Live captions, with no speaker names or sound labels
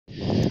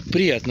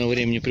Приятного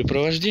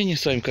времяпрепровождения.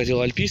 С вами Козел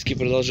Альпийский.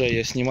 Продолжаю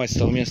я снимать с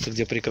того места,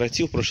 где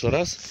прекратил. В прошлый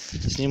раз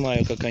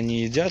снимаю, как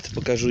они едят.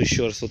 Покажу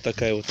еще раз. Вот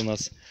такая вот у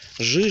нас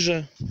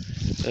жижа.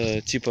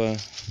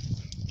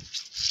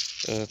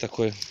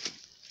 Такой.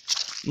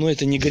 Ну,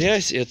 это не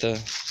грязь, это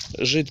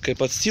жидкая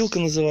подстилка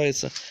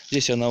называется.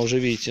 Здесь она уже,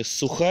 видите,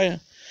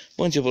 сухая.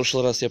 Помните, в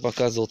прошлый раз я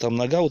показывал, там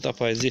нога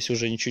утопает. Здесь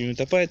уже ничего не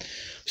утопает.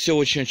 Все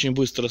очень-очень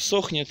быстро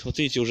сохнет. Вот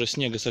видите, уже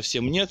снега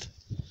совсем нет.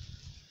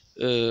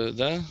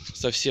 Да,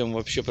 совсем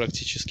вообще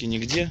практически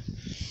нигде.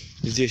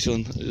 Здесь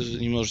он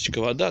немножечко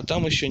вода,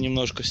 там еще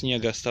немножко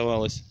снега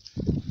оставалось.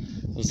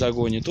 В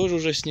загоне тоже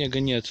уже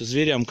снега нет.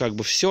 Зверям как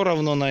бы все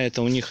равно на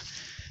это. У них,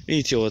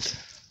 видите, вот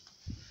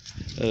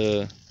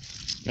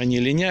они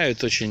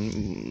линяют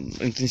очень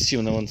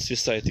интенсивно. Вон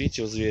свисает,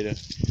 видите, у зверя.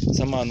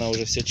 Сама она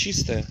уже вся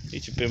чистая.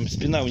 Видите, прям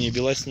спина у нее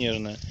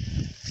белоснежная.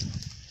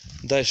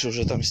 Дальше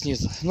уже там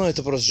снизу. Ну,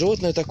 это просто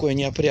животное такое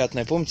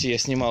неопрятное. Помните, я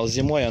снимал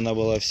зимой, она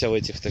была вся в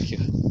этих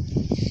таких,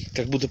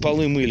 как будто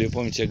полы мыли,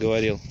 помните, я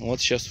говорил. Вот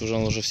сейчас уже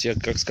он уже все,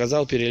 как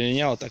сказал,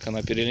 перелиняла, так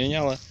она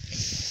перелиняла.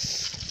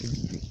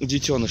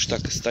 Детеныш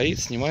так и стоит,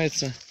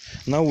 снимается.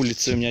 На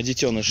улице у меня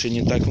детенышей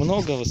не так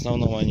много, в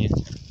основном они.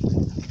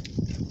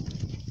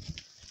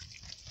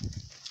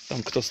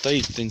 Там кто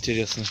стоит-то,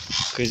 интересно.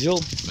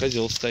 Козел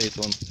стоит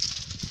вон.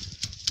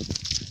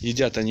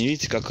 Едят они,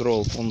 видите, как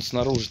ролл. Он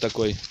снаружи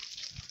такой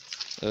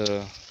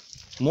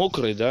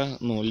мокрый, да.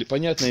 Ну,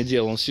 понятное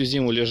дело, он всю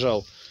зиму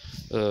лежал.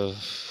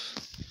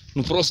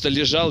 Ну, просто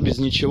лежал без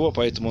ничего,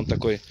 поэтому он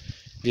такой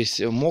весь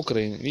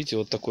мокрый. Видите,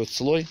 вот такой вот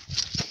слой,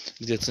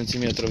 где-то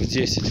сантиметров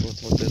 10,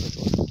 вот этот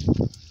вот.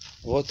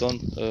 Вот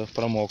он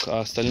промок.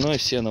 А остальное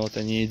сено вот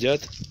они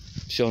едят.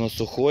 Все оно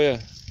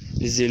сухое,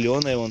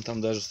 зеленое, вон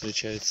там даже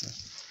встречается.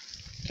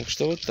 Так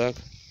что вот так.